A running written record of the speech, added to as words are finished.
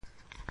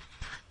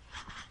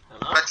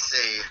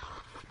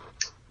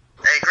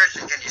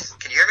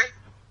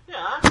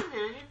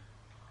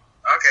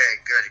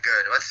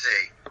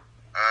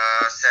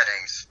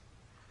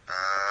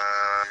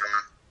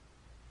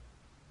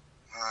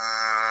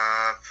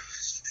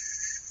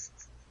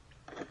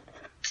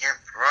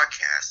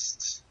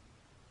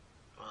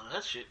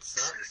shit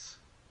sucks.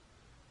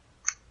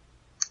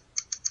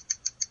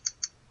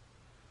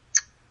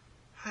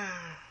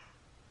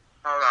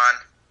 Hold on.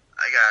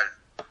 I got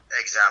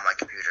exit on my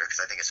computer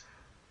because I think it's...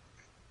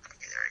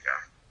 Okay, there we go.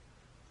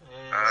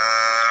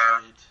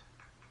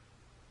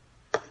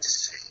 Let's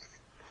see.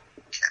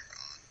 Camera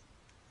on.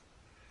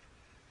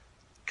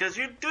 Because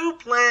you do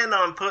plan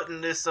on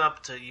putting this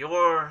up to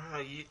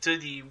to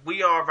the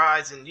We Are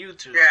Rising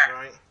YouTube,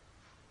 right?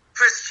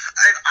 Chris,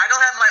 I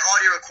don't have my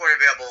audio recorder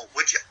available.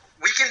 Which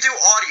we can do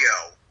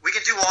audio. Would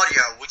you be able to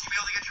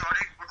get your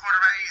audio recorder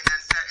ready and then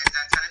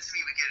send it to me?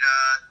 We could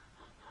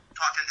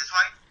talk in this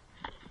way.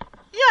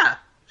 Yeah,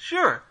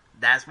 sure.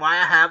 That's why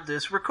I have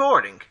this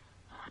recording.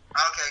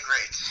 Okay,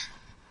 great.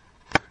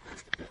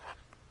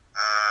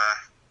 How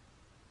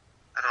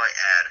do I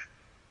add?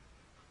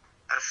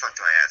 How the fuck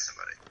do I add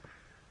somebody?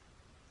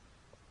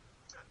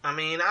 I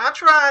mean, I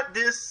tried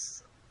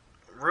this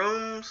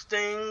Rooms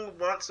thing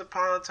once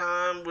upon a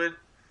time with,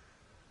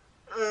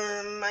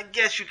 I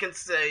guess you can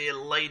say, a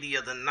lady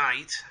of the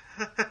night.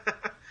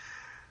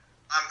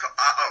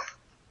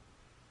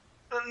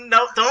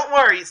 No, don't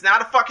worry. It's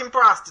not a fucking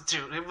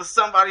prostitute. It was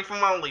somebody from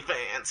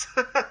OnlyFans.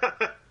 How do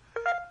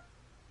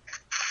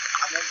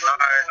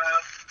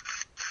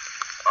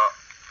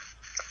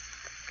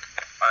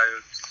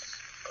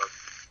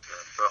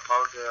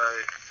I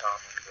turn on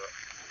the...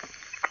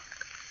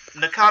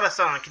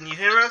 Nakata-san, can you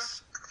hear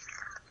us?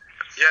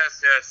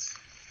 Yes.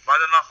 But I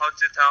don't know how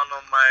to turn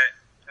on my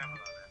camera.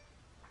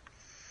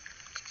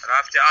 And I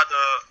have to add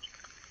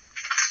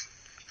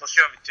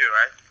Toshiomi too,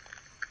 right?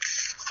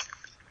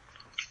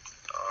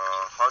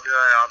 How do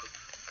I add?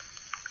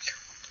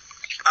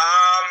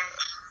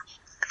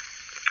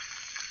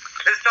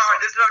 This is our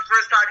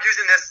first time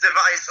using this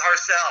device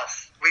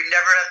ourselves. We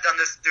never have done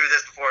this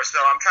before, so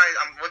I'm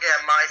looking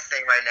at my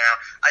thing right now.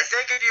 I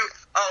think let's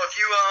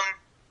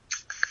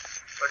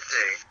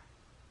see.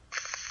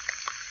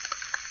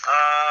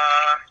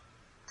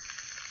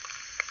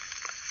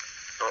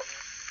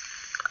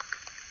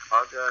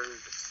 How do I do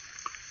this?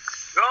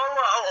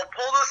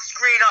 Pull the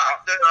screen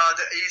up.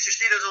 You should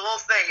see there's a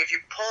little thing. If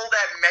you pull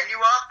that menu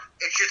up,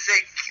 it should say,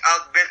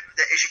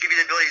 it should give you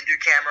the ability to do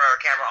camera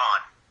or camera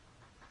on.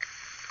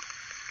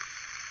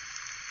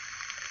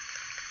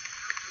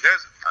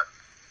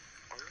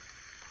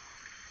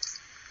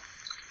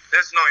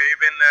 There's no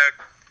even,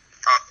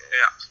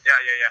 yeah,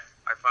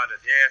 I found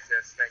it.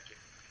 Yes, thank you.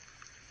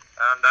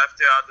 And I have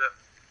to add,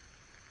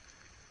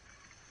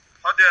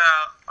 how do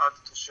I add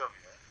to show me?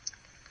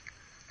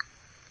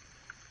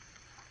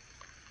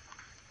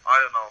 I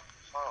don't know.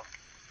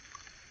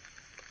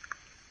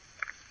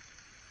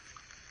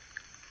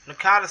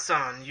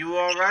 Nakata-san, you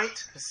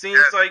alright? It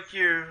seems like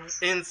you're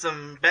in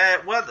some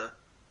bad weather.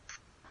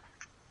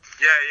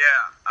 Yeah.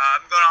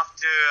 I'm gonna have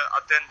to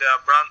attend the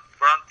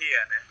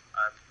Brantiene.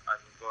 I'm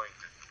going.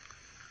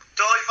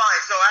 Totally fine.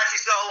 So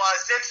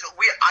since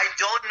I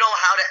don't know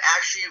how to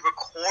actually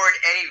record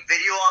any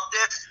video of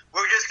this,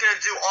 we're just gonna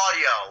do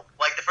audio,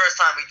 like the first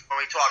time when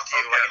we talked to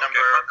you, like a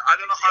number. But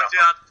I don't know how to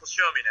add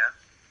Toshiomi now.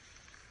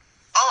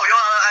 Oh, you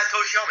want to add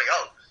Toshiomi?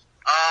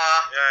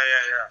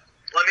 Yeah.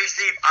 Let me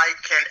see if I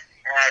can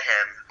add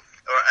him,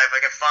 or if I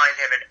can find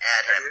him and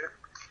add him.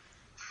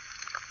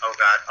 Oh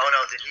God. Oh no,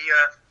 did he?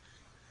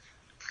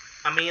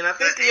 I mean, I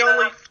think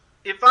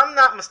if I'm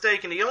not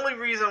mistaken, the only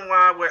reason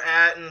why we're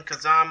adding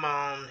Kazama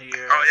on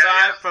here,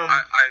 aside from...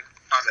 I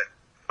found it.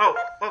 Oh,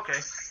 okay.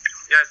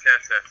 Yes.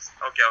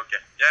 Okay.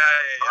 Yeah.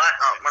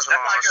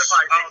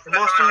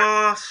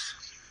 Moshimos.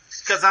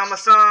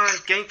 Kazama-san,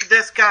 genki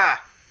desu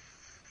ka?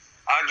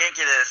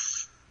 Genki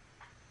desu.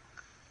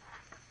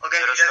 Okay,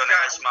 Yoroshiku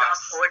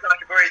onegaishimasu.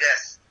 Oisashiburi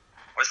desu.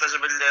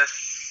 Oisashiburi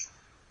desu.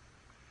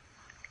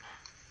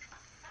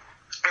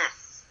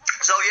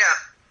 So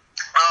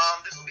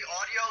this will be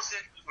audio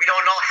since we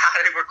don't know how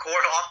to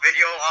record off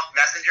video off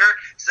Messenger.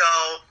 So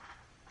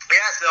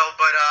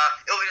but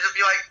it'll just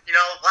be like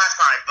last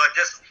time, but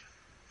just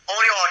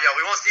only audio.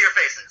 We won't see your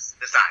faces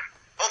this time.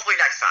 Hopefully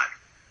next time.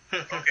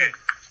 Okay.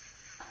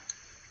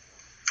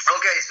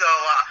 Okay, so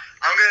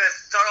I'm gonna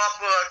start off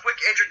with a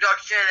quick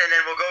introduction, and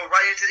then we'll go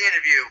right into the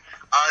interview.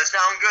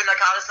 Sound good,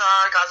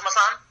 Nakata-san,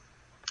 Kazuma-san?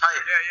 Hi.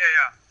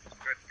 Yeah.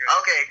 Good.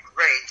 Okay,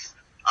 great.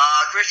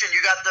 Christian, you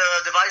got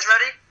the device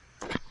ready?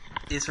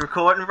 It's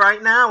recording right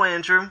now,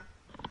 Andrew.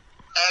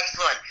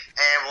 Excellent.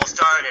 And we'll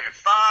start in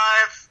 5,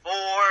 4,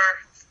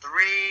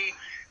 3,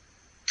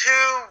 2,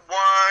 1.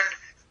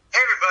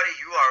 Everybody,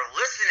 you are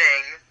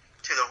listening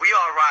to the We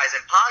Are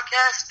Rising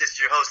podcast. This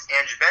is your host,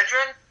 Andrew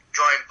Bendrin,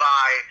 joined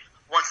by,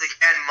 once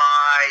again,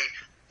 my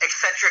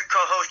eccentric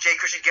co-host, J.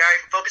 Christian Gary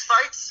from Focus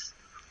Fights.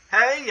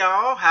 Hey,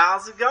 y'all.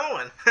 How's it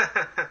going?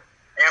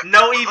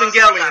 No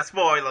Evangelion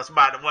spoilers,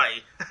 by the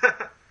way.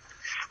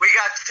 We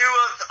got two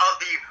of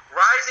the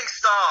rising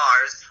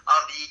stars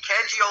of the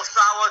Kenji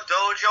Osawa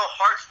Dojo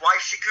Hearts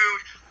Waishiku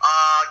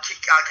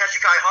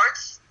Keshikai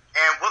Hearts.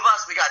 And with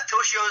us, we got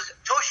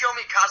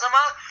Toshiomi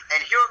Kazama and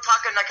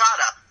Hirotaka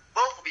Nakata.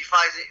 Both will be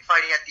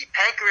fighting at the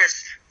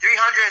Pancrase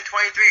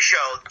 323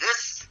 show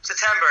this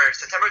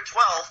September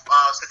 12th,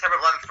 September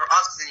 11th for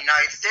us in the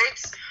United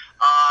States.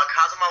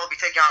 Kazuma will be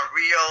taking on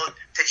Ryo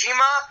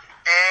Tajima,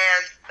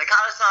 and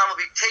Nakata-san will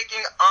be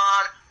taking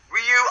on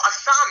Ryu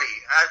Asami.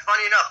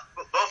 Funny enough,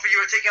 both of you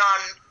are taking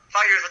on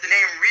fighters with the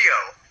name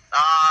Ryo.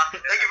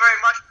 Thank you very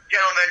much,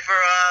 gentlemen, for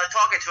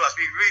talking to us.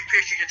 We really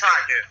appreciate your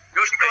time.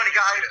 Yoshiko and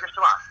guys, first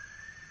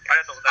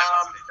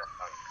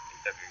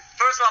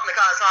off,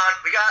 Nakata-san,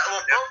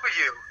 both of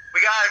you,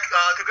 we got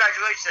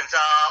congratulations.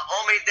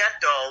 Ome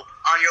Dento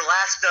on your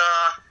last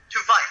 2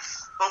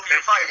 fights. Both of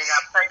you fighting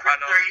at Tank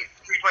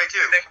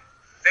 322.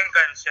 前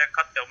回の試合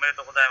勝っておめで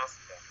とうございます。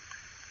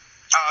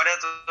ありが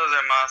とうござ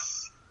いま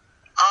す。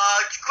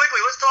Quickly,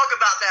 let's talk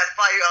about that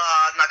fight,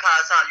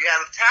 Nakata-san. You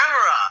have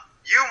Tamura.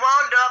 You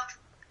wound up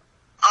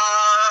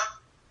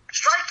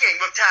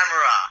striking with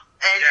Tamura,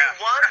 and you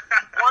won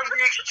the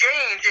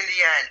exchange in the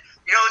end.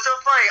 You know, it's so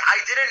funny. I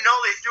didn't know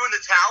they threw in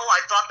the towel.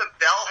 I thought the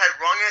bell had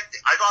rung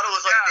it. I thought it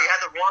was like they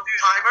had the wrong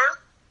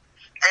timer.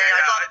 And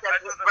I thought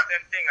I thought the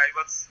same thing. I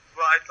thought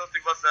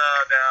it was the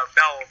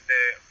bell of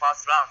the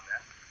first round.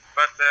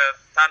 But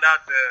turned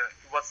out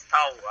it was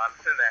towel, and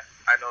then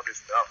I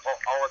noticed I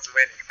was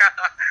winning.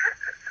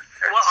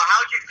 Well, how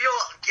did you feel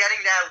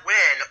getting that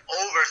win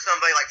over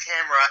somebody like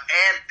Tamura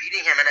and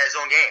beating him in his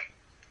own game?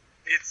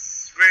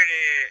 It's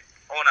really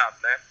honored,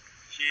 man.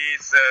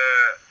 He's a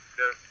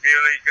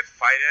really good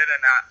fighter,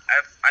 and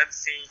I've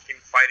seen him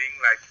fighting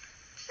like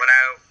when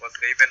I was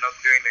even not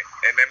doing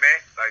MMA.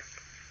 Like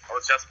I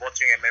was just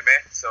watching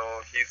MMA,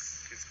 so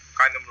he's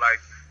kind of like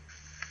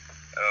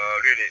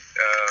really.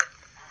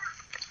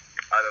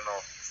 I don't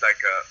know. It's like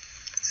a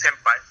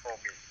senpai for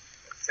me.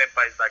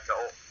 Senpai is like an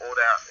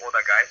older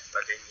guy,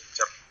 like in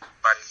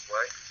Japanese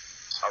way,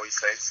 how he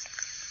says.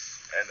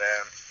 And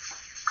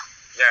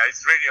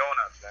it's really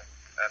honored, man.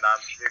 And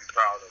I'm really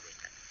proud of it.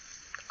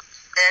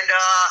 And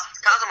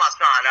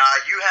Kazuma-san,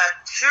 you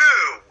had two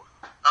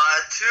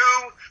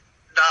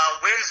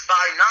wins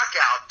by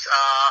knockout.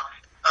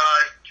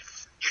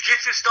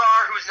 Jiu-Jitsu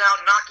star who's now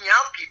knocking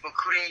out people,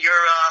 including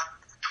your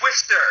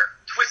Twister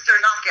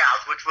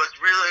knockout, which was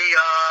really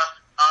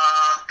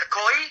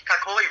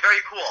Kakoi,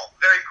 very cool.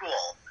 ロ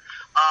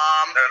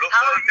ー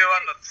ルテ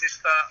1のツイス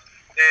ター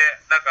で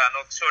なんか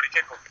勝利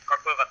結構か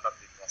っこよかったっ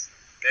て言ってます。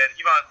で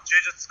今柔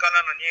術家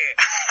なのに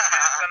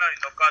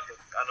ノックアウト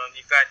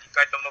2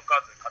回ともノック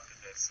アウトで勝って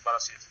て素晴ら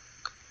しいです。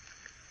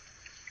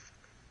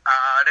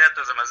ありが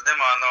とうございます。で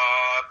も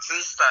ツ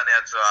イスターの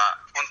やつは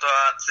本当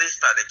はツイス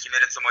ターで決め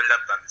るつもりだ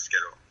ったんですけ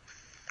ど、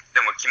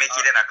でも決め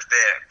きれなくて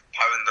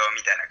パウンド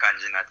みたいな感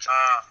じになっちゃっ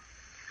た。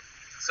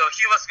So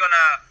he was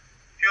gonna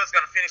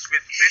finish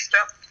with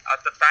Twister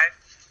at the time,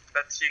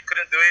 but he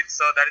couldn't do it,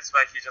 so that is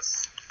why he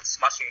just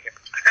smashing him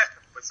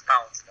with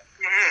pounds.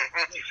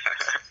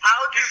 How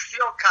do you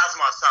feel,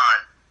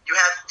 Kazuma-san? You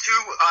have 2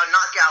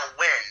 knockout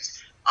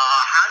wins.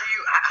 How do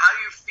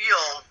you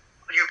feel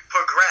you've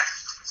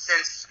progressed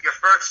since your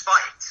first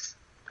fight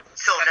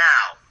till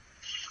now?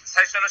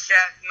 最初の試合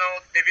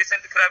のデビュー戦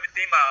と比べ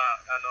て今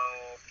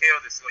KO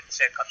ですごい2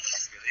試合勝ってま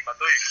すけど、今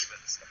どういう気分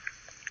ですか？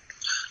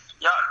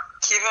いや、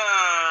気分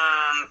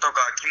と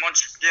か気持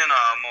ちっていうの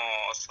は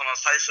もうその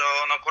最初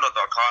の頃と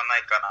は変わら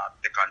ないかな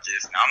って感じで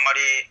すね。あんま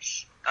り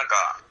なん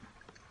か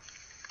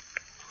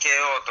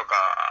KO と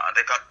か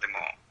で勝って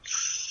も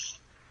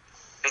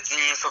別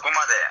にそこ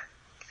まで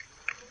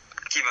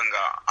気分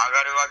が上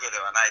がるわけで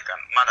はないか、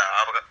まだ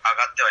上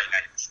がってはい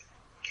ないです。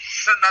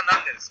それな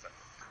んでですか？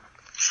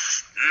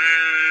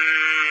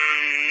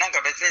なん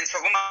か別にそ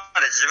こま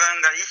で自分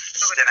が意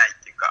識してない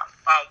っていうか。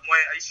も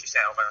う意識し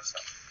てない。わかりました。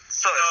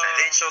そうです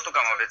ね。連勝と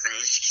かも別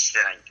に意識し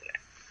てないんで。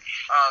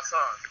そ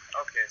うなん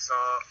です。Okay,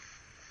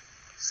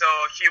 so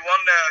he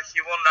won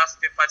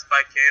last 2 fights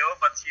by KO,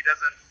 but he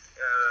doesn't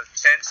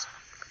change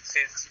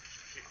since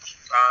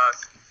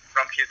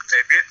from his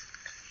debut.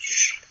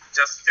 He's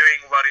just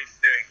doing what he's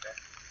doing there.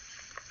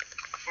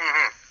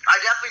 I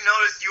definitely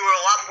noticed you were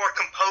a lot more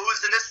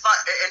composed in this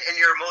fight,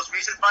 in your most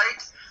recent fight,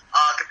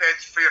 compared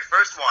to for your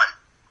first one.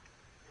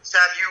 So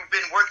have you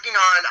been working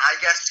on, I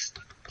guess,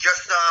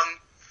 just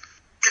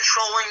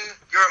controlling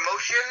your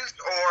emotions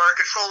or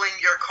controlling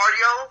your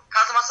cardio,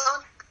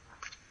 Kazuma-san?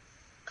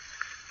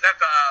 なん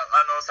か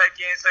最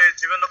近そういう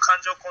自分の感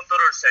情をコント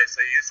ロールしたり、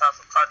そういう有酸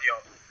素カーディオ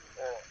を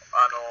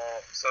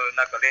そういう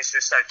なんか練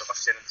習したりとか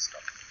してるんですか？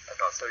なん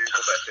かそういう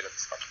ことやってるん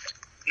ですか？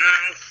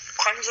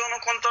感情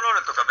のコントロー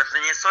ルとか別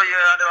にそういう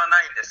あれは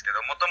ないんですけど、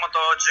もともと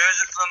柔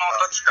術の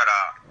時か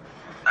ら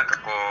なんか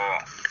こう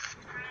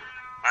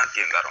なん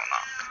て言うんだろ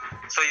う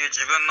な、そういう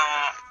自分の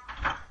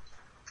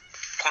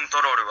コン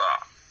トロール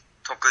は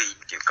得意っ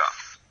ていうか、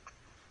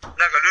なん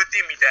かルー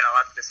ティンみたいな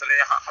のがあってそれ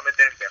にはめて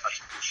るみたいな感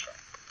じですか？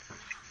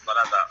ま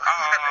あなんだ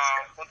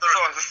コントロ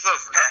ールそう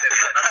ですね。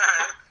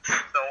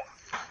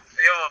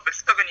要は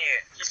別に特に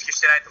意識し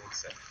てないってこと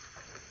ですよ。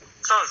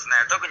そうですね。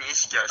特に意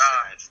識はして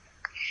ないですね。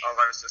わ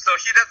かりました。So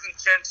he doesn't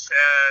change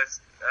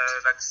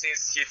like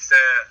since he's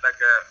like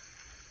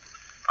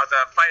as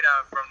a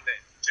fighter from the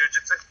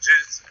jiu-jitsu,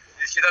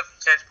 he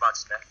doesn't change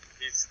much.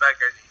 He's like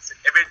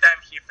every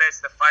time he faces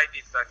the fight,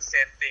 it's like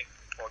same thing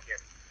for him.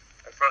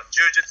 From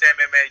jiu-jitsu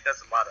MMA, it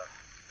doesn't matter.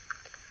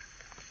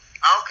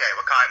 Okay,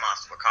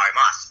 wakaimasu.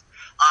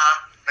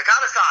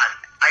 Nakata-san,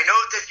 I know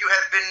that you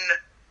have been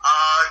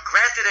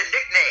granted a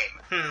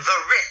nickname, The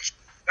Rich.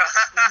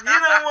 You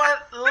know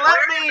what?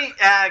 Let me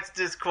ask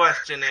this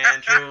question,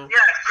 Andrew.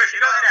 Yes, Chris,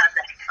 go ahead,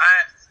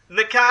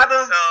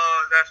 Nakata? So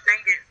the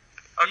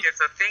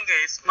thing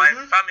is, my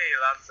Mhm. family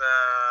runs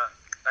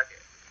like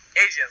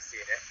agency.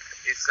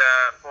 It's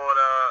for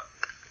the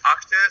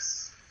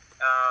actors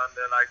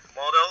and like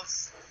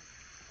models,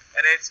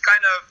 and it's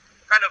kind of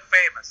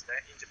famous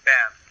in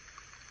Japan,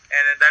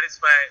 and that is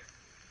why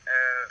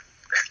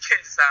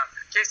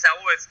Keiji-san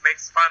always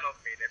makes fun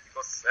of me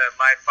because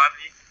my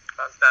family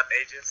runs that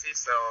agency.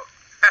 So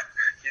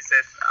he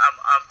says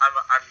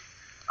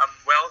I'm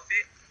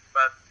wealthy,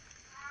 but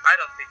I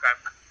don't think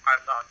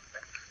I'm not.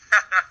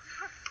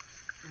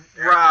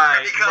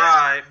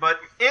 Right.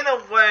 But in a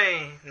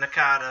way,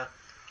 Nakata,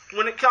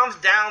 when it comes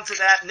down to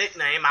that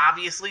nickname,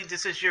 obviously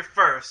this is your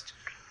first.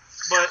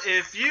 But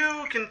if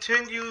you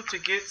continue to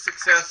get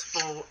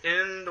successful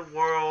in the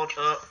world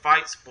of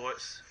fight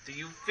sports, do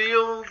you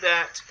feel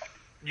that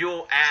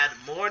you'll add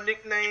more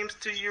nicknames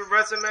to your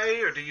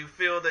resume, or do you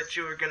feel that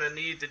you're going to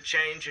need to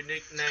change your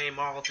nickname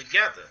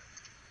altogether?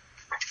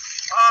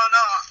 Oh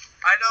no,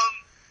 I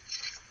don't.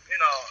 You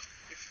know,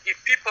 if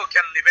people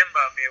can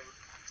remember me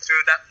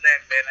through that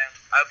name, then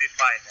I'll be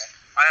fine.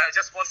 I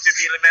just want to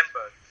be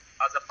remembered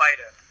as a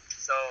fighter,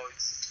 so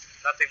it's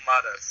nothing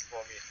matters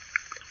for me.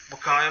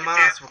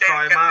 Wakayamasu, If they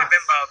can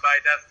remember by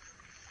that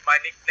my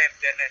nickname,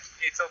 then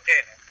it's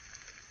okay.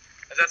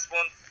 I just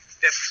want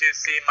them to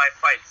see my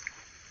fight.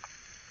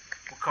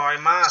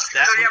 Wakayamasu,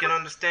 that we can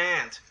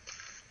understand.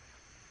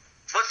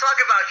 Let's talk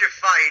about your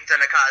fight,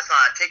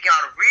 Nakata-san, taking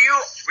on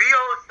Ryo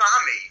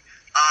Osami.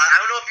 I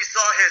don't know if you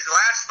saw his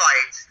last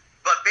fight,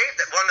 but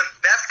one of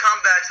the best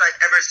comebacks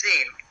I've ever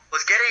seen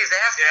was getting his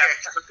ass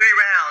kicked for 3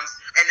 rounds,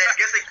 and then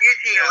gets a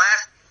guillotine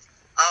last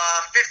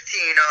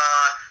 15,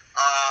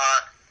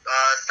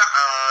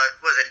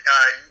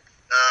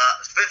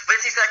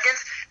 50 seconds,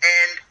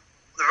 and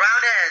the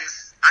round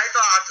ends. I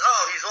thought,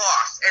 oh, he's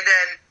lost, and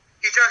then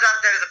he turns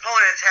out that his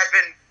opponent had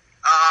been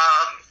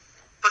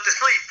put to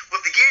sleep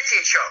with the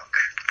guillotine choke.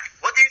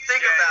 What do you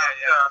think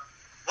about?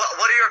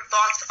 What are your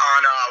thoughts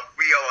on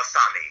Ryo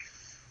Osami?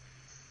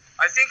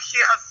 I think he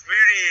has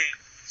really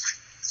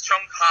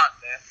strong heart.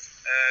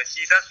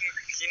 He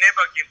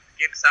never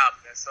gives up.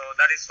 So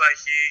that is why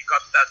he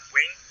got that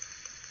win.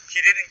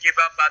 He didn't give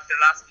up at the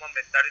last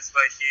moment. That is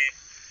why he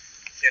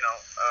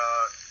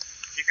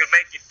could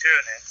make it too.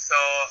 So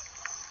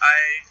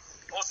I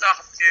also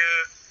have to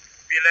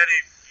be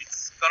ready.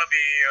 It's gonna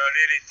be a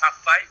really tough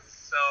fight.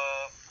 So,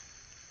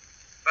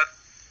 but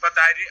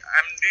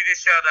I'm really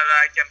sure that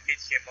I can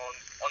beat him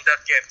on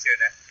that game too.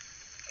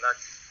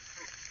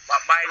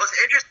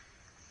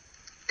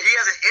 He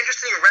has an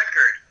interesting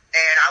record,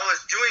 and I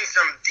was doing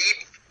some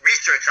deep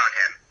research on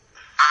him.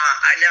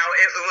 Now,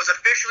 it was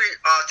officially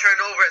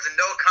turned over as a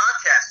no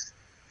contest,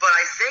 but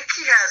I think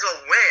he has a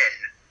win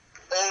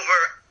over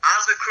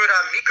Asakura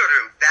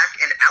Mikuru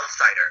back in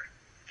Outsider.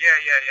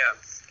 Yeah.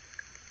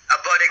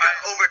 But it got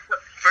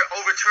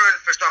overturned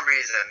for some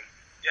reason.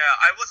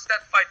 Yeah, I watched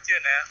that fight too.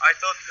 I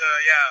thought,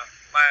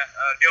 my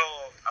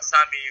Ryo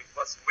Asami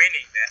was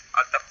winning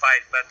at the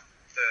fight, but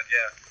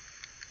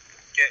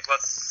it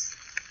was.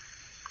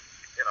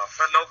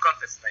 For no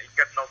contest, he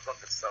got no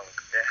contest, so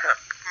yeah.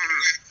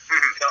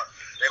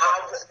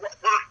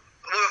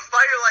 With a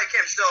fighter like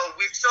him, so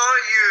we saw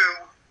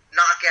you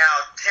knock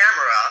out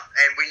Tamura,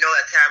 and we know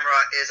that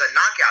Tamura is a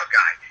knockout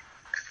guy.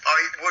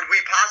 Would we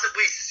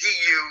possibly see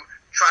you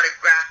try to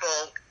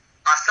grapple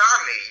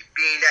Asami,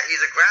 being that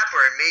he's a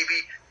grappler, and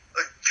maybe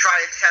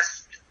try to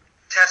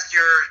test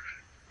your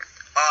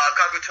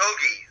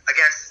Kabutogi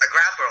against a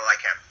grappler like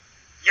him?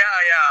 Yeah,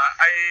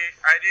 I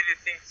really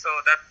think so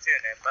that too,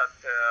 but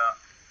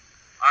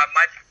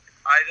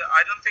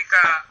I don't think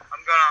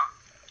I'm gonna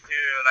do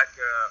like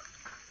a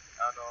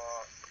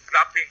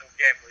grappling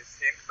game with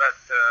him, but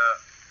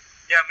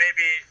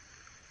maybe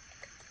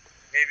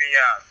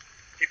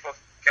people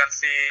can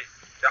see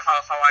how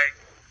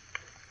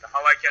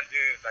I can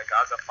do like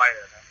as a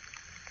fighter.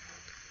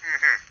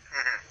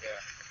 Yeah.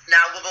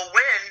 Now with a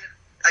win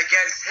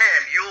against him,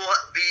 you'll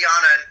be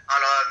on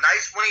a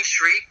nice winning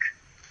streak.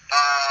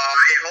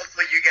 And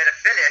hopefully you get a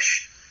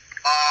finish.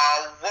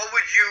 What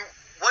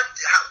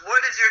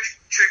is your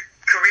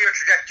career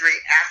trajectory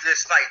after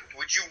this fight?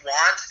 Would you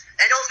want?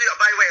 And also,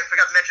 by the way, I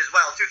forgot to mention as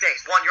well 2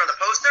 things. One, you're on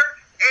the poster,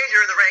 and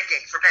you're in the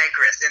rankings for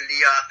Pancrase in the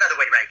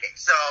featherweight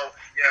rankings. So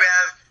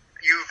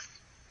you've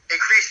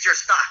increased your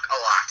stock a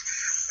lot.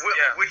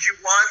 Would you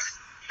want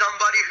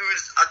somebody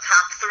who's a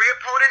top 3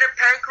 opponent in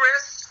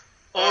Pancrase?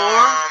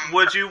 Or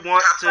would you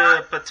want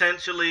to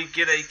potentially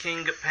get a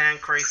King of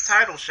Pancrase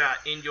title shot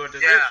in your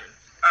division?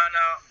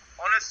 Yeah.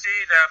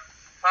 Honestly, the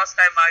first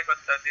time I got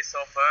this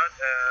offer,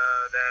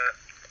 the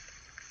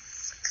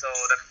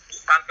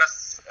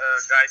Pancrase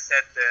guy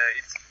said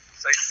it's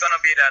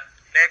gonna be the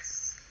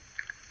next.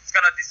 It's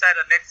gonna decide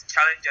the next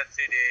challenger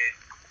to the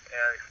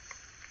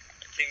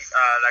King,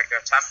 like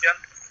a champion.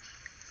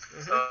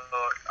 Mm-hmm. So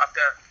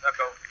after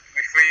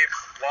if we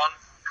won.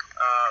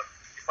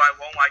 If I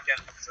won, I can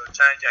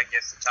challenge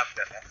against the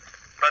champion.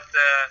 But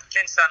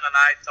Ken-san and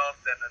I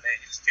talked, and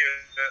it's still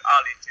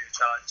early to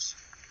challenge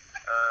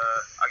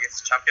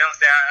against the champion.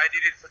 I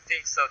didn't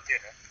think so too.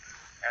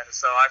 And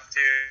so I have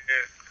to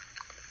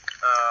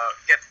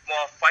get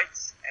more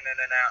fights, and then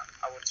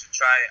I want to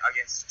try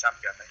against the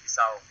champion,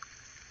 Isao.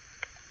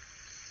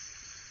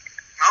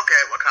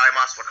 Okay,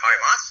 wakarimasu.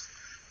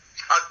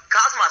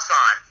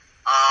 Kazuma-san,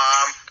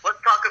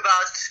 let's talk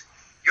about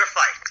your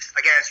fight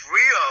against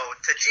Ryo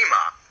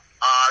Tajima,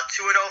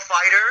 2-0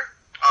 fighter,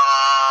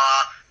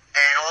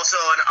 and also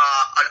an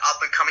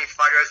up-and-coming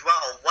fighter as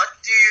well. What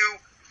do you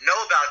know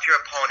about your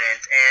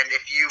opponent, and do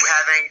you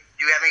have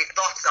any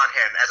thoughts on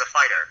him as a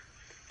fighter?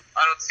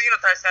 次の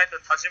対戦相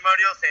手、田島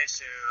亮選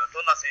手はど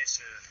んな選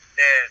手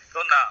で、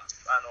どんな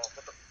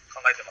こと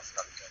考えてます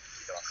かって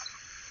聞いてます。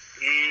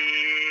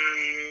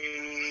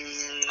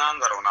なん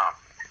だろうな。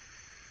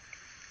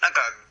なん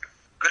か、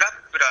グラ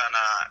ップラー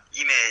な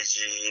イメー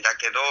ジだ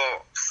けど、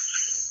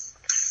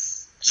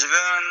自分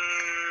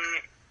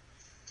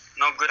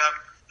のグラッ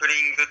プ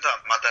リングと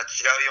はまた違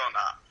うよう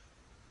な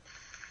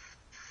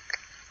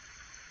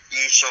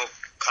印象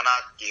かな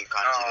っていう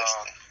感じです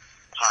ね。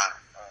は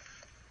い。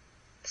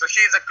So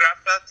he's a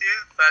grappler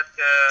too, but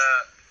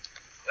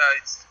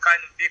it's kind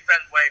of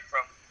different way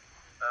from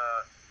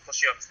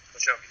Toshiomi's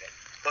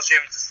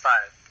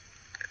style.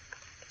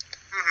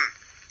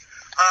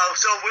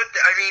 So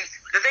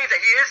the thing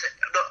that he is,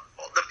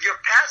 your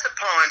past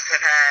opponents have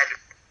had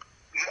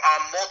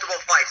multiple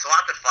fights,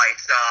 lots of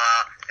fights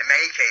in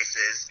many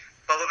cases,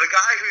 but with a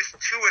guy who's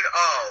 2-0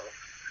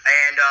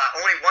 and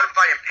only one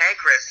fight in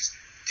Pancrase,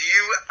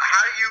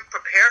 how do you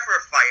prepare for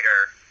a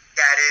fighter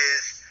that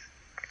is,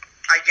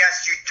 I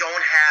guess you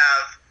don't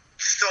have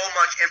so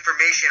much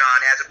information on,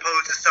 as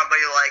opposed to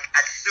somebody like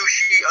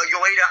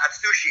Yoshida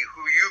Atsushi,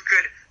 who you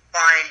could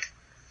find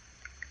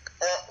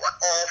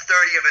all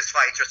 30 of his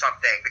fights or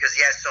something because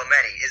he has so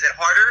many. Is it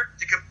harder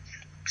to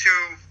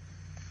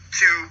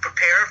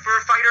prepare for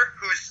a fighter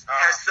who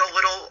has so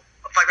little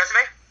fight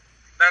resume?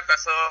 なんか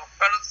そう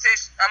他の選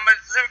手あんまり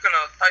ズミ君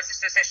の対戦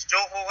してる選手情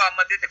報があん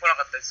まり出てこな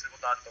かったりする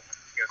ことあると思うん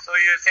ですけど、そ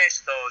ういう選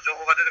手と情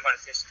報が出てこない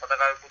選手と戦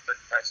うこと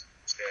に対し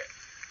て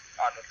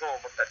どう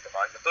思ったりと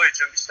か、どういう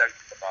準備したり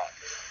とか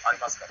あり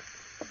ますか？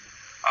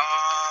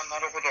な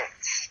るほど。な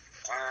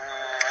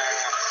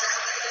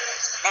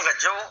んか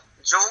情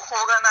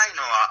報がない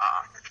の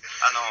は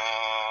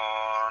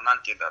な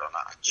んて言うんだろう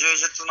な、柔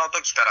術の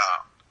時か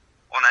ら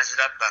同じ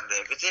だったん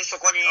で、別にそ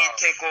こに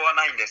抵抗は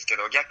ないんですけ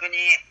ど、逆に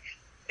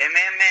MMA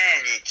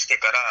に来て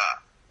から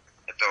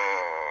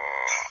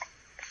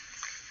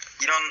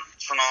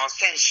その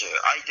選手、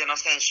相手の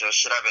選手を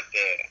調べ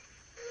て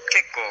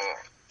結構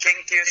研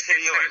究す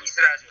るように、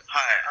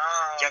は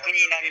い、逆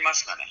になりま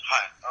したね。は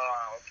い。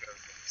Okay.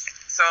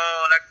 So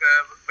like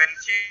when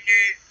he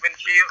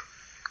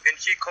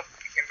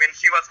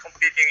was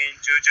competing in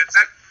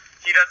Jiu-Jitsu,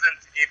 he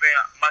doesn't even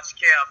much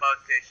care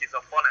about his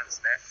opponents.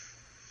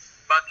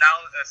 But now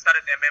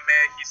started MMA,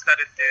 he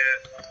started a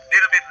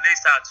little bit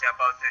research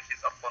about his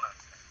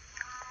opponents.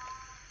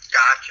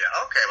 Gotcha.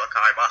 Okay,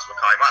 wakarimasu.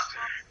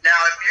 Now,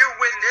 if you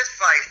win this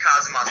fight,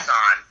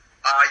 Kazuma-san,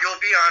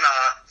 you'll be on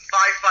a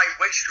 5-fight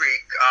win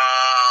streak,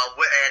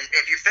 and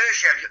if you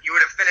finish him, you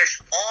would have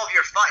finished all of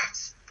your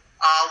fights.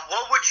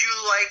 What would you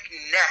like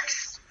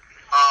next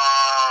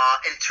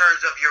in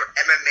terms of your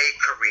MMA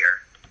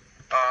career?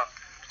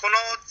 この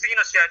次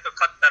の試合と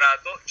勝ったら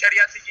キャリ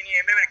ア的に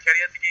MMA のキャ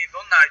リア的にど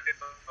んな相手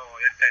と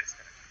やりたいです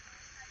かね？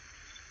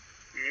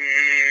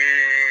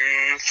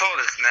そう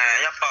ですね。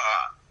やっ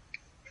ぱ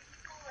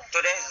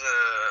とりあえず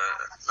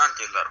なん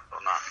て言うんだ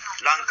ろうな、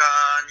ランカ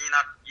ーに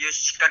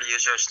しっかり優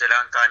勝してラ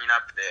ンカーに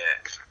なって、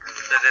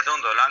でど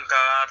んどんランカ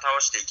ー倒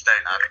していきたい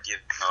なってい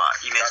うのは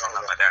イメージ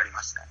の中でありま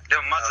すね。で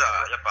もまず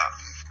はやっぱ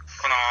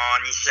この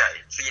2試合、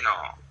次の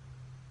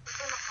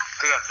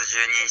9月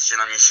12日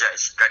の2試合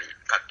しっかり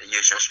勝って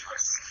優勝しま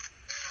す。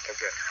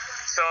Okay.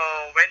 So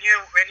when you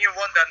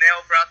won the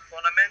Neo Brat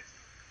tournament,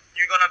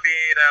 you're gonna be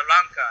the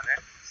Lanka, ne?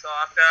 So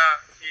after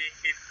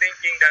he's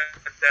thinking that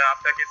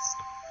after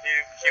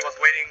he was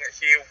waiting,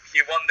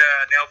 he won the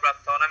Neo Brat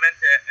tournament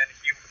and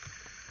he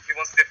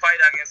wants to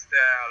fight against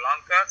the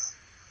Lankas,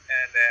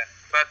 and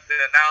but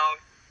now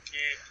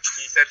he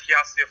said he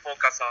has to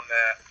focus on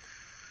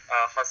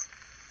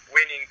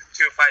winning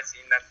 2 fights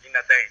in a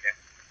day. Ne?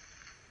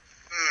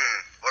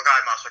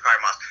 Wakarimasu.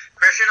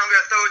 Christian, I'm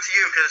going to throw it to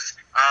you because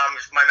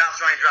my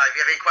mouth's running dry. If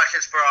you have any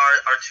questions for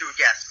our 2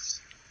 guests.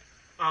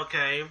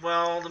 Okay,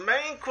 well, the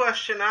main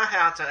question I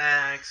have to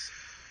ask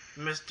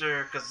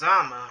Mr.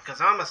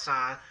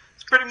 Kazama-san,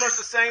 is pretty much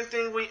the same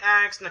thing we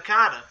asked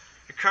Nakata.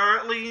 You're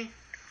currently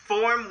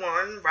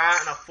 4-1,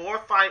 riding a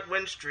 4-fight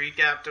win streak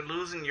after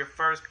losing your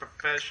first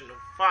professional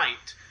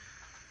fight.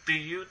 Do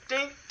you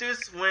think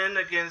this win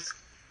against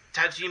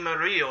Tajima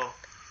Ryo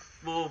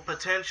will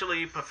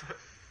potentially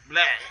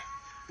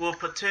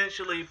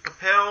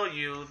propel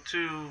you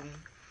to,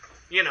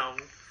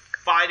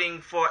 fighting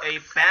for a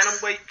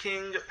Bantamweight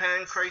King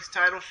Pancrase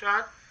title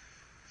shot?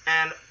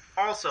 And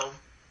also,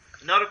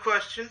 another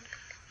question,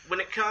 when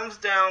it comes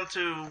down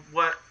to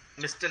what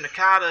Mr.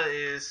 Nakata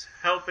is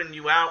helping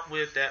you out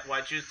with at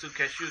Waijutsu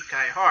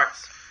Keshukai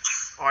Hearts,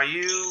 are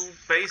you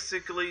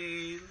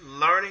basically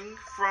learning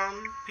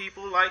from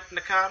people like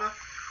Nakata?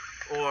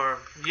 Or,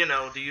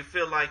 do you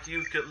feel like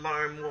you could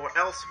learn more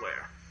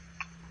elsewhere?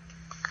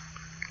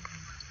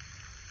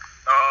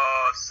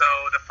 So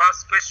the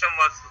first question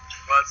was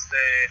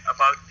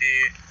about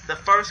The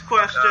first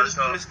question,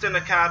 so Mr.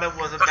 Nakata,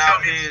 was so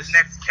about it's his...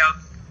 next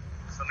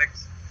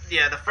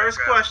Yeah, the first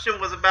question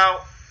was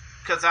about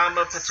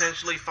Kazama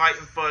potentially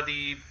fighting for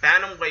the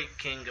Bantamweight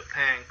King of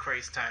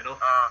Pancrase title.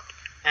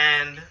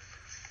 And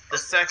the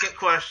second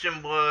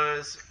question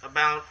was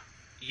about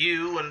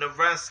you and the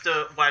rest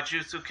of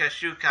Waijutsu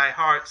Keshukai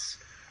Hearts,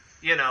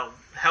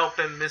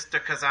 helping Mr.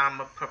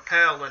 Kazama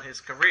propel in his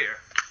career.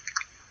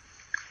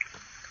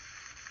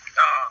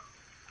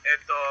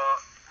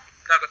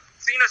 なんか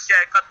次の試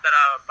合勝った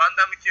らバン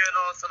ダム級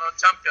のその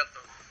チャンピオン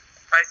と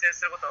対戦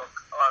すること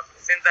は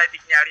潜在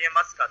的にありえ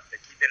ますかって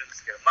聞いてるんで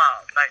すけど、ま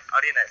あ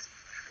ありえないです。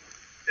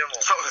でも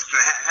そうです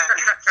ね。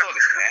そうで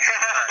すね。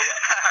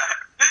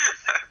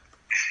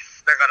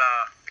だか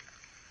ら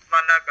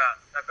まあなん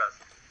か言っ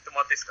て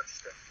もらっていいですかって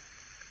言って。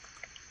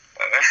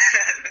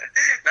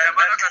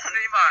まあなんか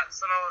今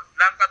その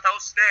ランカー倒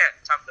して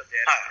チャンピオンで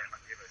やる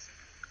みたいな感じです。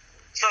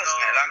そうです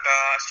ね。ランカ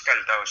ーしっか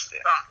り倒して。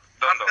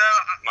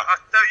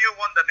After you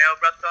won the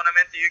Nailbrat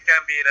tournament, you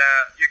can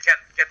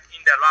get in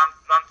the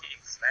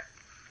rankings, né?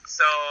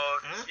 So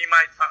he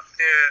might have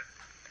to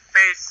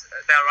face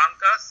the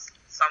rankers,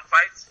 some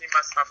fights. He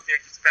must have to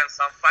expend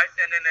some fight,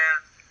 and then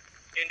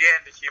in the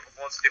end, he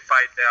wants to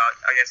fight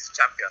against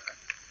champion.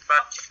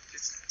 But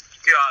it's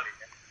too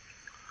early,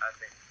 I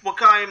think.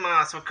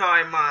 Wakaimas,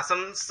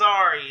 I'm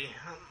sorry.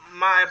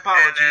 My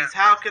apologies.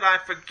 How could I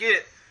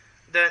forget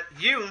that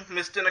you,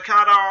 Mr.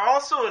 Nakata, are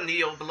also a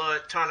Neo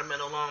Blood tournament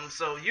alum,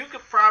 so you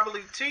could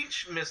probably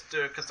teach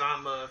Mr.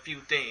 Kazama a few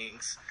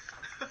things.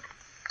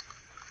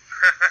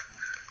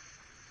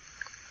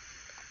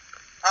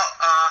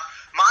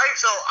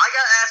 So I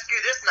gotta ask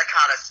you this,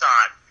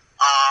 Nakata-san.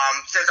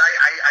 Since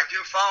I do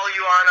follow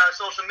you on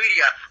social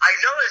media, I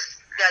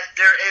noticed that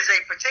there is a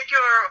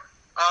particular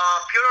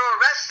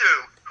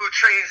Puroresu who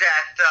trains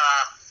at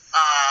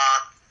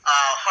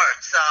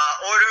Hearts.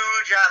 Oru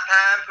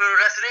Japan Pro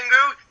Wrestling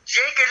Group,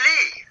 Jake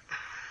Lee.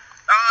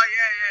 Oh,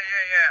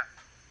 yeah.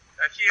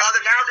 The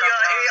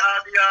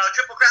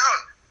Triple Crown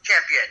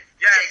champion.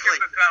 Yeah, Jake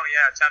Triple Lee. Crown,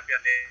 champion.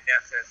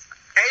 Yes.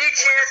 Any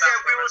chance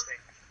that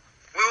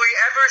will we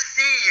ever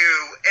see you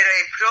in a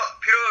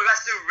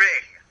Puroresu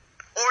ring?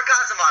 Or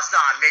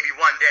Kazama-san, maybe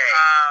one day.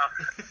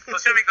 と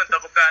しおみ君と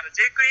僕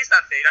ジェイク・リーさ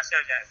んっていらっしゃ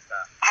るじゃないですか。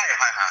はい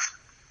はいはい。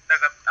なん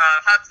か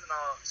ハーツ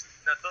の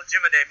ジ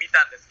ムで見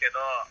たんですけ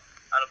ど、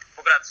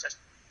僕らと写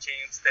真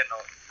写ってん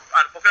の、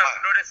僕ら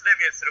プロレスデ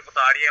ビューすること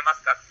はありえま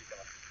すかって聞いて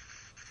ます。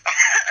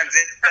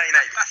絶対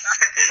ないです。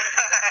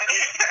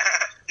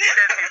He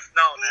said it's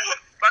no,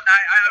 but I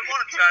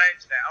want to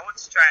challenge that. I want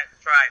to try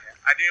that.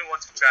 I didn't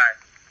want to try.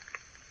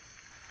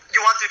 You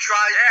want to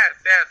try?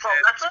 Yes. If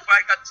I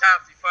got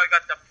chance, if I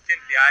got the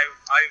opportunity,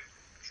 I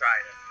try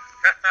it.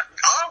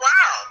 Oh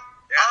wow!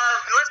 Yeah.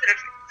 Listen,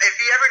 if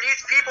he ever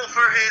needs people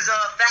for his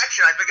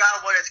faction, I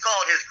forgot what it's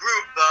called, his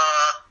group,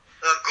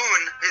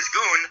 his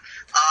goon.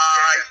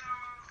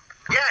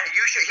 Yeah,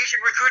 he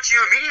should recruit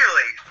you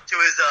immediately to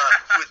his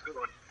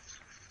goon.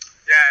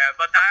 Yeah,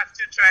 but I have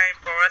to train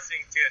for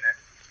wrestling too, né?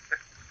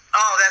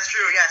 Oh, that's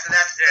true. Yes, and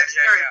that's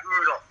very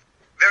brutal,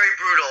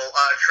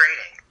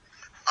 training.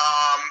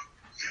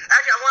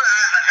 Actually, I want to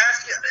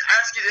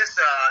ask you this,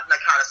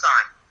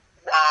 Nakata-san.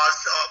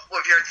 So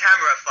with your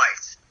Tamura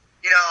fights,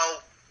 you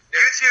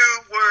two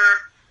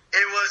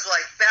it was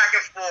like back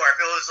and forth.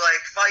 It was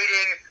like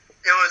fighting.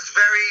 It was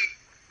very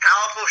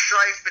powerful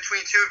strikes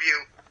between two of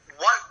you.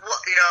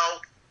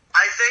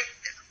 I think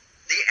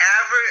the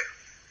average,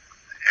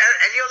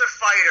 any other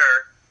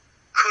fighter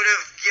could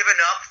have given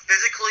up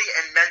physically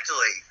and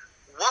mentally.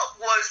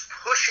 What was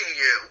pushing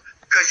you?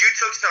 Because you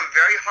took some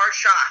very hard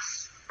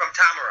shots from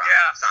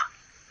Tamura-san.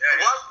 Yeah.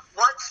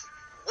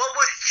 What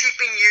was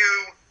keeping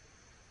you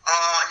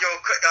your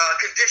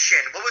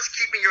condition? What was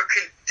keeping your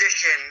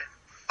condition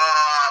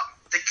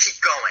to keep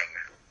going?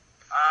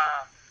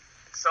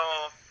 So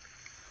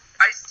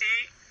I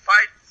see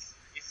fights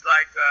is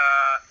like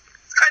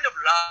it's kind of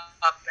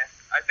luck, man.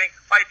 I think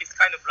fight is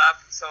kind of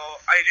luck. So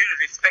I really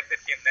respected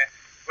him, man.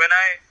 When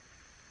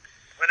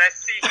I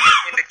see him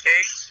in the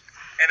cage,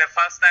 and the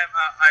first time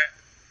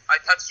I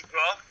touched the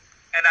glove,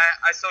 and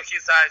I saw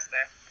his eyes,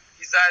 man.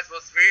 His eyes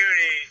was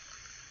really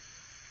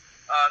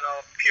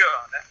pure,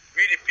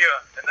 really pure.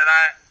 And then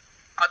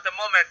at the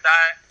moment,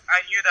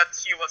 I knew that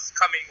he was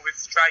coming with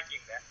striking.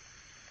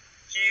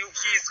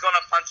 He's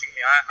gonna punch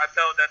me. I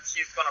felt that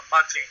he's gonna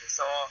punch me.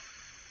 So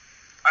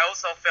I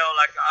also felt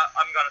like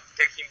I'm gonna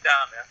take him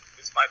down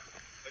with my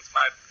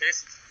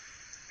fist.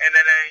 And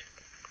then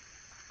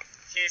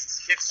his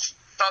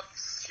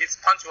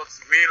punch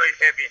was really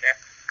heavy.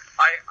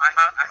 I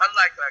had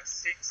like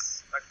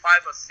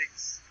 5 or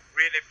 6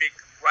 really big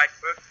right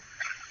hook,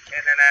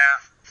 and then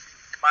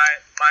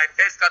my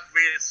face got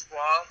really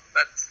swollen,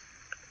 but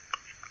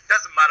it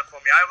doesn't matter for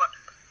me.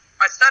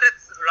 I started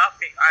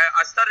laughing.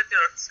 I started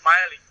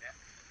smiling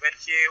when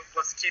he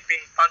was keeping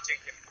punching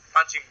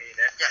me.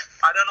 Yeah.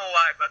 I don't know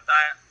why, but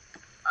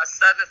I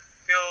started to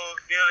feel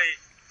really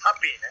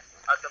happy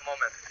at the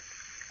moment.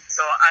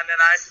 So and then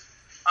I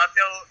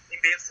feel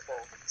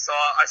invincible. So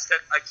I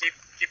keep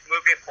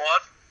moving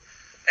forward,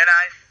 and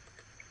I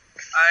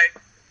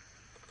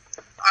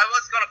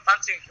was gonna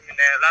punching him in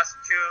the last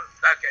two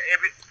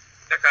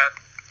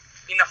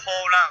in the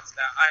whole rounds.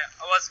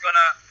 I was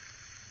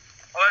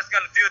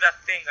gonna do that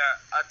thing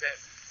at the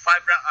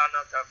 5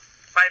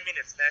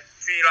 minutes,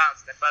 3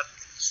 rounds, but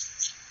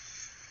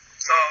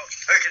so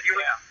you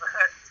were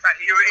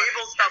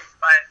able to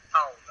by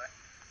town.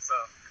 So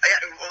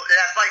yeah, well,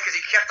 that fight because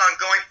he kept on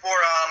going for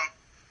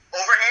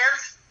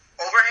overhands.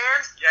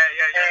 Yeah.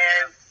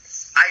 And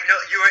I know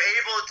you were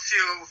able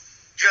to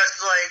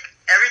just like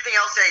everything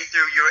else that he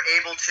threw, you were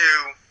able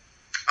to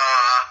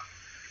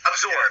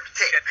absorb,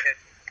 take. And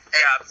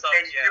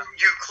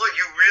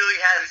You really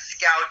had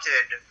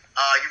scouted.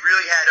 You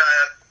really had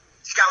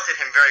scouted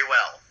him very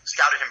well.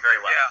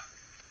 Yeah.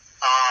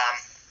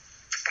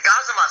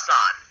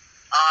 Kazuma-san,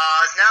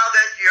 now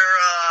that your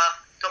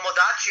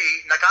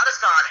Tomodachi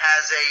Nakata-san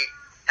has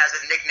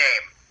a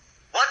nickname,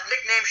 what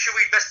nickname should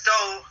we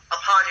bestow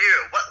upon you?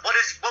 What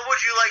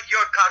would you like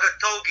your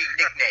Kagatogi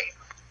nickname?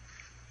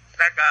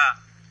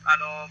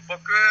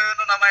 僕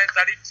の名前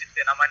ザリッチっ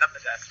て名前になった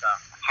じゃないですか。は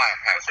い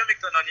はい。トショミ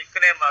君のニック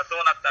ネームは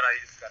どうなったらい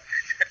いですかね。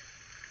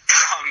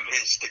勘弁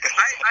してくだ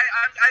さい。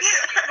I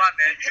think one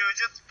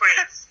Jujutsu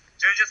Prince.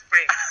 Jujutsu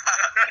Prince.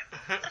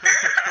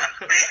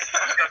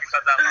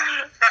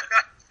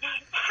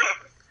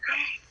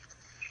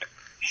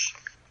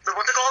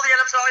 What's it called again?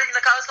 I'm sorry,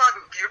 Nakata-san.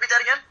 Can you repeat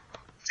that again?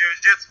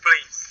 Jujutsu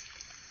Prince.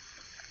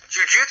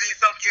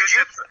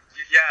 Jujutsu?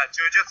 Yeah,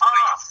 Jujutsu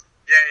Prince.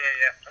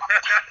 Yeah.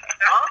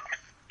 Huh?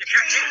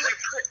 Jujutsu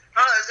Prince.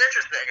 Oh, that's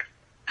interesting.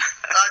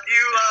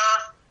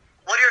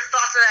 What are your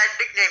thoughts on that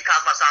nickname,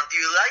 Kazuma-san? Do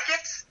you like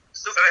it?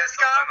 それどう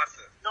思います？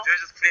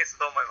 Jujutsu Prince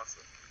どう思います？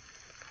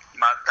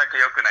全く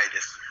良くないで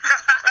す。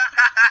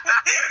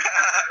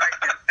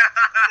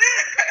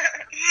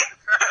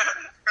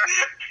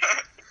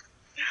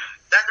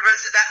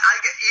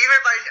Even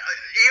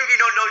if you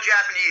don't know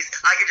Japanese,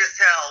 I can just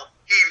tell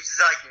he's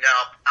like,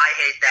 no, I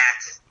hate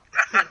that.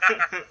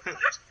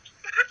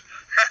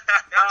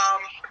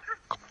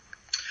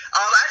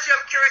 Actually,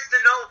 I'm curious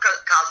to know,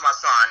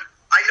 Kazuma-san.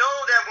 I know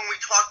that when we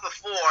talked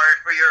before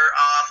for your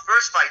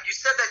first fight, you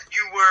said that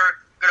you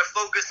were going to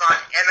focus on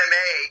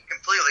MMA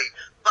completely,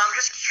 but I'm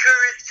just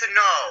curious to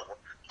know.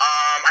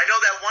 I know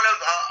that one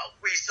of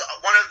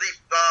the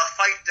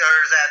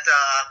fighters at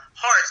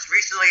Hearts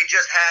recently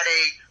just had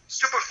a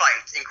super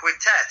fight in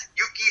Quintet.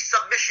 Yuki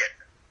Submission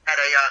had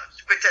a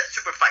Quintet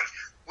super fight.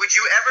 Would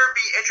you ever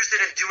be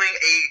interested in doing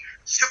a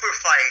super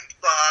fight,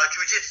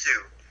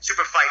 jiu-jitsu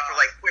super fight for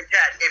like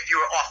Quintet if you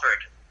were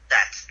offered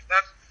that?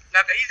 な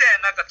んか以前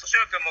トシ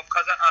オ君も柔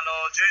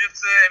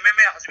術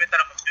MMA 始め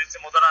たらもう柔術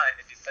戻らない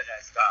って言ってたじゃ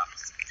ないですか。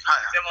は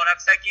い。でも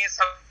最近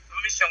サブ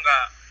ミッション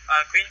が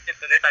クインテ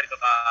ット出たり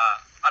とか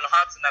ハ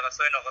ーツの中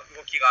そういうのが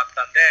動きがあっ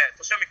たんで、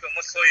トシオ君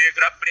もしそういう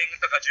グラップリング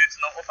とか柔術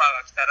のオファ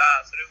ーが来た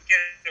らそれを受け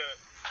る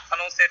可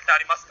能性って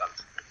ありますか？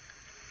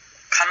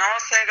可能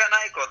性が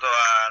ないこと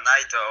は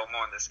ないとは思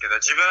うんですけど、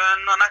自分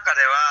の中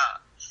で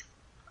は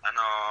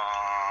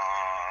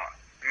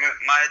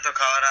前と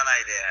変わらな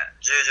いで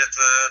柔術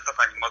と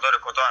かに戻る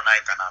ことはな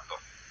いかなと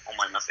思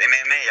います。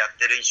 MMA やっ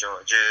てる以上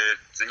柔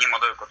術に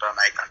戻ることは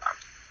ないかなと。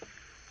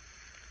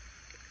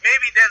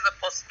 Maybe there's a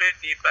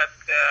possibility, but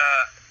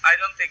I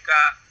don't think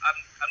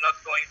I'm not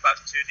going back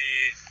to the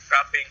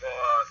grappling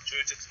or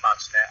jiu-jitsu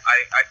much.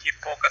 I keep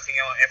focusing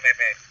on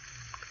MMA.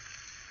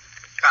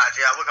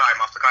 Gotcha.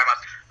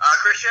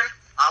 Christian,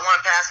 I want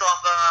to pass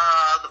off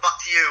the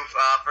buck to you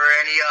for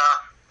any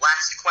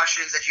last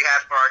questions that you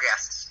have for our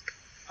guests.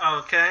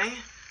 Okay.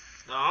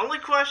 The only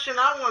question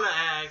I want to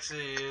ask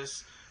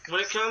is, when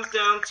it comes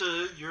down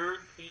to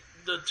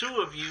the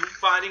two of you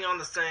fighting on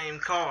the same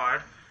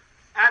card,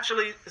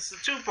 actually, it's a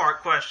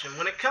two-part question.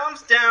 When it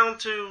comes down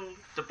to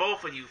the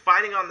both of you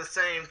fighting on the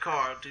same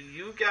card, do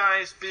you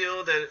guys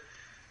feel that,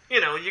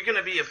 you're going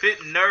to be a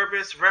bit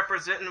nervous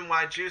representing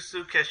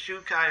Waijutsu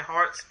Keshukai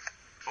Hearts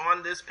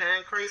on this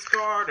Pancrase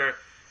card, or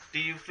do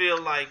you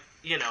feel like,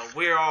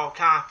 we're all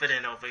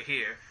confident over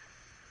here?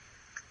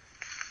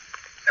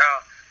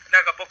 な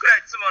んか僕ら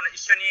いつも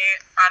一緒に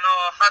ハ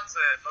ーツ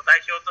の代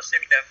表とし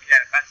てみたい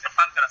な感じでフ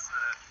ァンクラス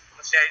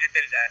の試合出て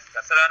るじゃないです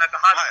か。それはなんか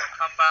ハーツ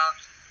の看板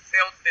背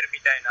負ってる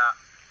みたいな、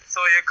そ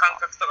ういう感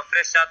覚とかプ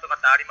レッシャーとか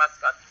ってあります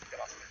かって言って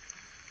ます。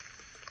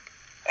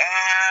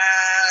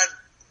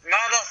ま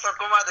だそ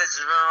こまで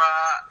自分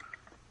は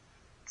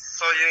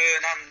そうい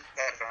うハ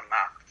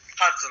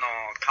ーツの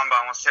看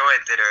板を背負え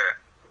てる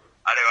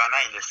あれは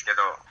ないんですけ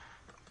ど、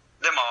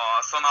でも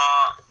そう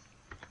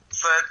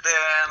やって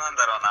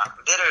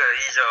出る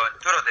以上、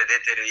プロで出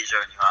てる以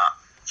上には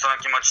その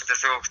気持ちって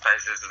すごく大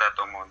切だ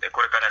と思うんで、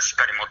これからしっ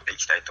かり持ってい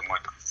きたいと思い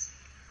ます。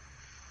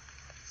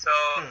So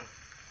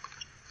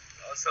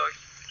so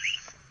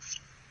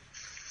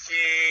he,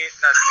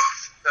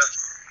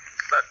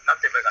なん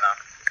て言えばいいかな。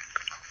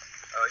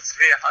It's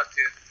very hard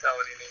to tell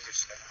in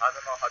English. I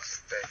don't know how to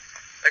say.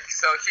 Like,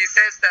 so he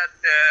says that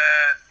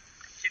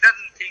he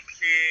doesn't think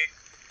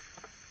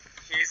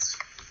he's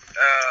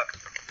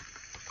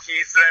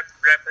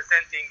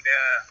representing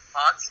the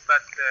hearts,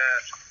 but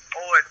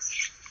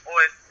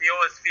he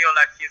always feel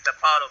like he's a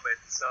part of it.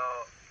 So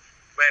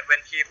when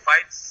he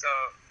fights, so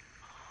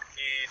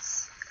he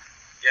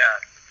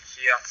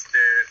has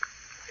to,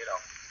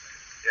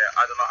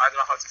 I don't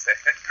know how to say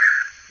it.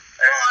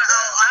 Let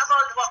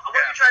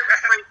me try to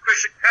rephrase,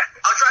 Christian.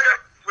 I'll try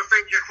to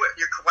rephrase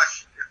your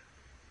question,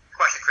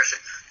 Christian.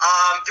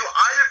 Do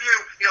either of you,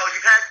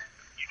 you've had,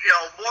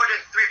 more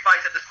than 3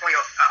 fights at this point.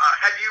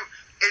 Do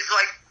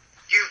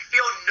you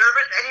feel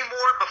nervous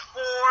anymore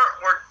before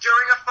or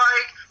during a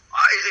fight?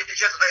 Is it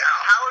just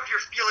how have your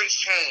feelings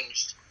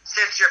changed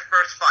since your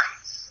first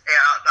fights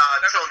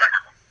till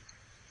now?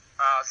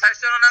 最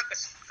初の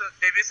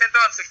デビュー戦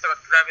とかの時とか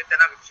比べて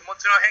気持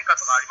ちの変化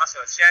とかありました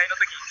か？試合の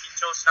時に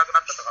緊張しなく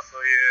なったとかそ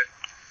ういう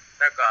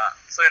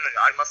そういうのに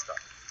ありますか？い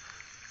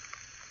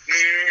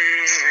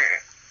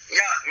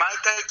や、毎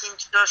回緊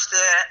張して、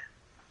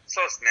そ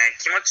うですね、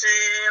気持ち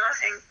の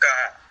変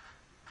化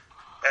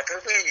は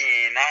特に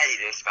ない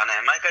ですかね。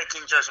毎回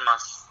緊張しま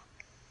す。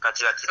ガ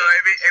チガチで。So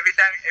every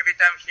time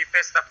he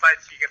faces the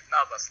fight, he gets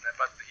nervous,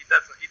 but he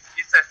doesn't.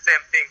 It's the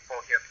same thing for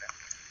him.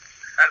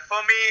 And for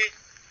me,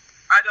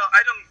 I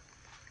don't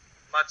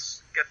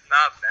much get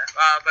nervous,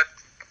 but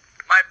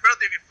my pro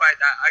debut fight,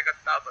 I got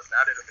nervous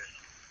a little bit.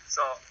 So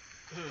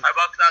I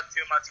worked out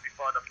too much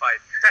before the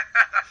fight.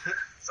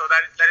 So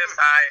that is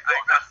how I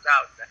got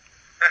out.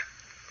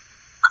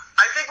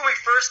 I think when we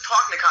first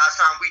talked,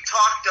 Nakata-san, we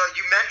talked.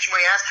 You mentioned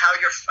when we asked how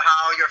your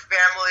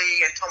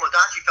family and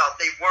Tomodachi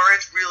felt, they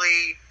weren't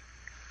really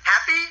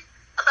happy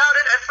about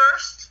it at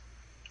first.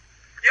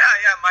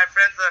 Yeah. My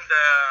friends and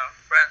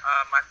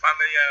my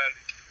family are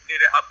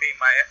really happy in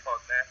my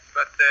effort,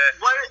 but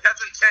it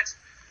doesn't change.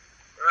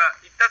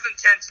 It doesn't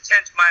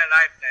change my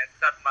life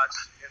that much,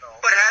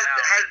 But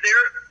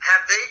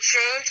have they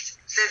changed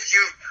since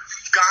you've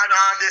gone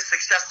on this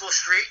successful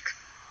streak?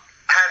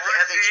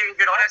 Have they changed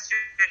at all? Honestly,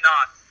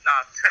 not.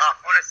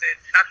 Honestly,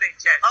 nothing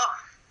changed. Oh,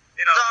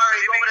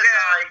 sorry,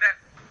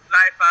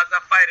 life as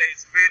a fighter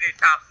is really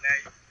tough.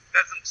 It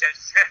doesn't change,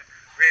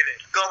 really.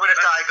 Go with it,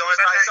 sorry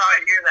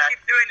to hear that.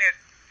 Keep doing it.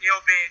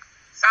 You'll be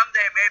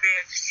someday. Maybe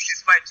this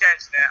might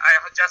change. I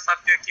just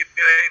have to keep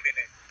believing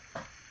it.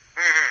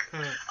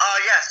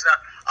 Yes.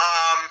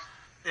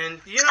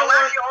 And you know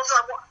what?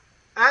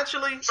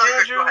 Actually,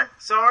 Andrew,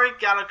 sorry,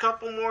 got a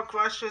couple more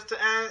questions to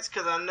ask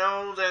because I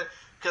know that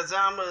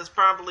Kazama is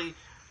probably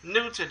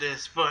new to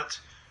this. But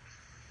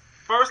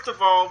first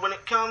of all, when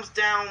it comes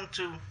down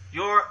to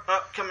your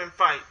upcoming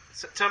fight,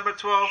 September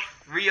 12th,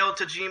 Ryo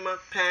Tajima,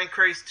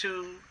 Pancrase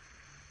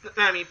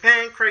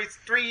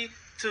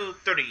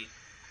 3-3.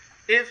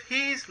 If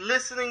he's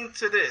listening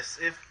to this,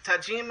 if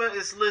Tajima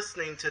is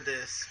listening to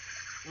this,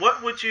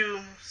 what would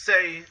you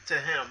say to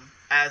him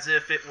as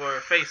if it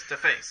were face to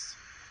face?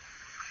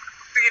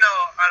 次の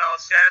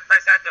試合の対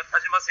戦相手の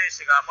田島選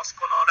手がもし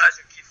このラ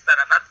ジオ聞いてた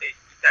らなんて言っ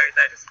てあげ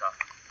たいですか？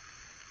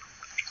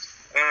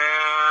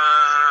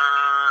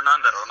な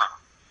んだろうな。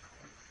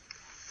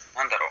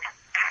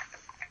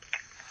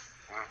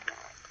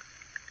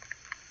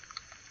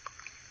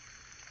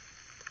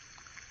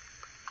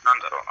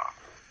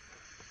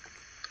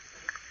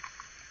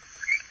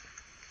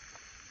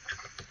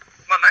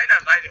まあないな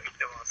らないでも言っ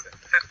てます。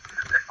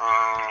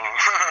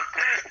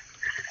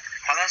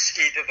話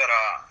聞いてた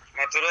ら、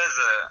とりあえ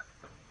ず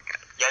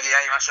やり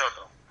合いましょう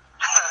と。や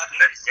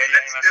り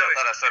合いましょう。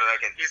ただそれだ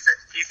けで。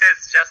He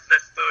says just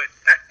let's do it.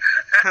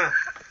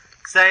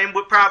 Same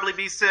would probably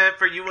be said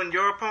for you and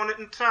your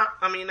opponent,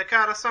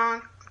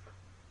 Nakata-san.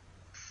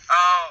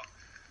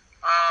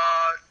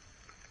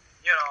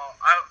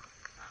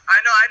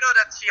 I know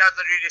that she has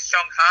a really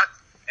strong heart,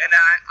 and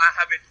I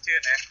have it too.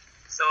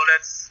 So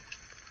let's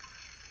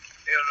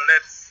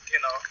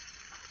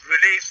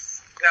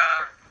release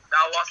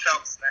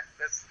ourselves.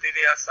 Let's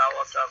release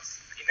ourselves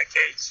in a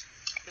cage.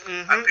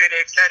 I'm really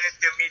excited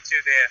to meet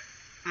you there.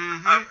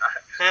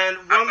 And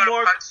I'm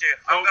gonna punch you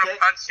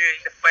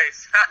in the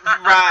face.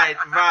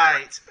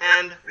 Right.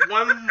 And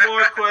one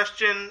more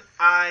question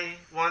I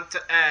want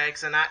to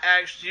ask, and I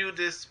asked you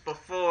this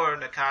before,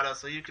 Nakata,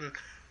 so you can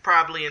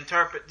probably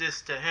interpret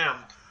this to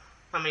him.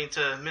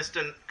 To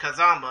Mr.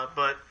 Kazama.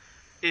 But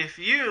if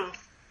you,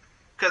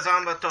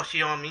 Kazama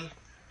Toshiomi,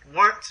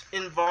 weren't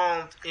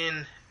involved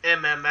in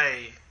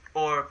MMA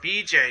or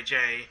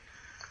BJJ,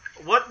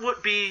 what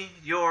would be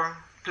your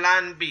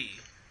plan B,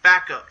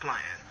 backup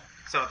plan,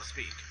 so to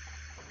speak?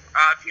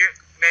 If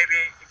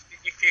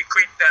you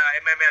quit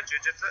MMA or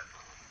Jiu-Jitsu?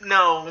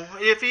 No,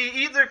 if he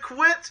either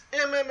quit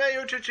MMA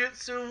or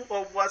Jiu-Jitsu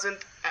or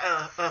wasn't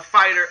a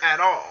fighter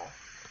at all,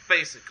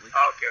 basically.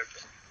 Okay.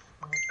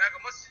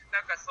 な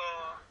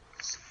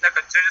んか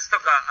柔術と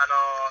かだ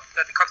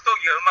って格闘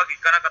技がうまくい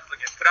かなかった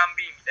時はプラン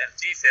B みたいな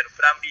人生の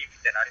プラン B み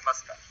たいなのありま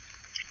すか？い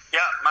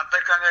や、全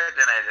く考え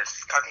てないで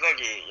す。格闘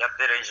技やっ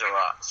てる以上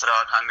は、それ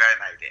は考え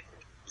ないで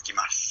いき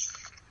ます。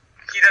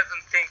He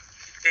doesn't think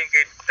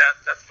it that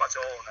much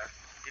all.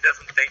 He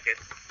doesn't think it.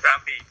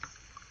 Grumpy.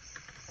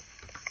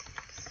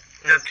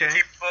 Just Okay.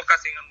 keep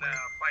focusing on the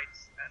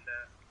fights and.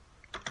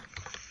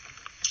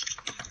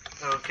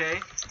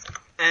 Okay.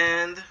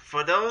 And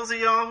for those of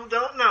y'all who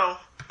don't know,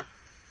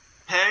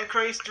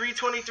 Pancrase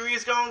 323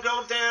 is going to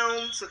go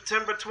down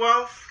September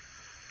 12th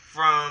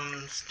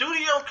from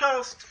Studio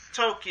Coast,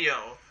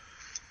 Tokyo,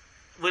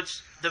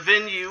 which the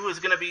venue is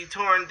going to be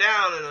torn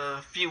down in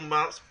a few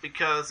months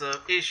because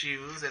of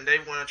issues, and they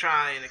want to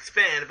try and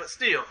expand. But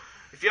still,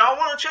 if y'all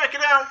want to check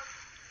it out,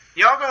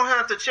 y'all going to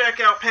have to check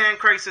out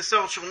Pancrase's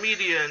social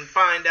media and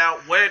find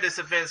out where this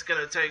event's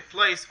going to take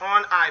place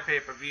on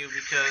iPay-per-view,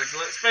 because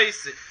let's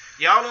face it,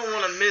 y'all don't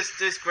want to miss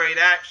this great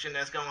action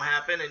that's going to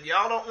happen, and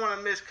y'all don't want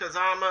to miss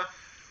Kazama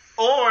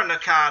or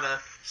Nakata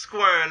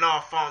squaring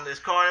off on this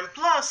card. And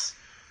plus,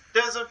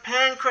 there's a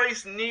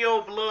Pancrase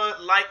Neo Blood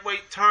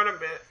Lightweight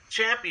Tournament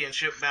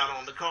Championship bout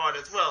on the card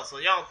as well, so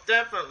y'all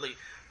definitely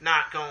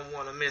not going to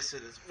want to miss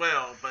it as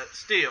well. But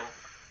still,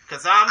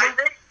 Kazama... I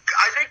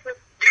think that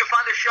you can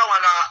find the show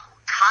on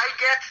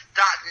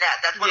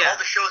Tiget.net. That's what all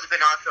the shows have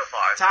been on so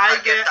far.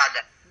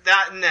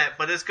 Tiget.net,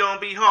 but it's going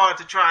to be hard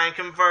to try and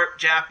convert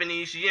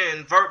Japanese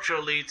yen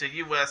virtually to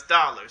US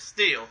dollars.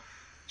 Still,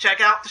 check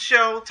out the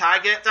show,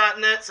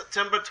 Tiget.net,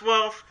 September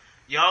 12th.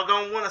 Y'all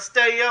gonna want to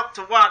stay up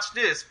to watch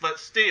this, but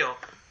still,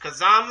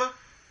 Kazama,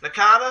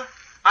 Nakata,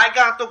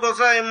 arigatou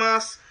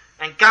gozaimasu,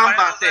 and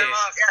ganbatte.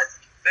 Yes.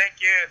 Thank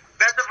you.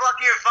 Best of luck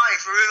in your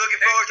fights. We're really looking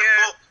forward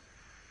to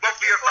both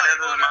of your fights.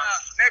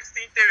 Next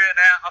interview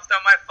after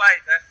my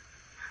fight.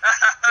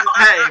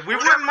 Hey, we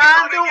wouldn't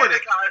mind doing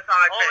it.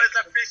 Always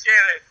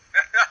appreciate it.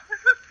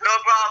 No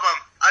problem.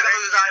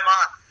 Arigatou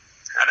gozaimasu.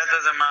 ありがとう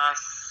ございま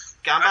す。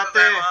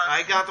Ganbatte,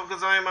 arigatou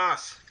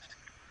gozaimasu.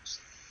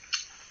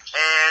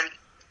 And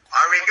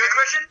are we good,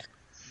 Christian?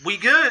 We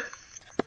good.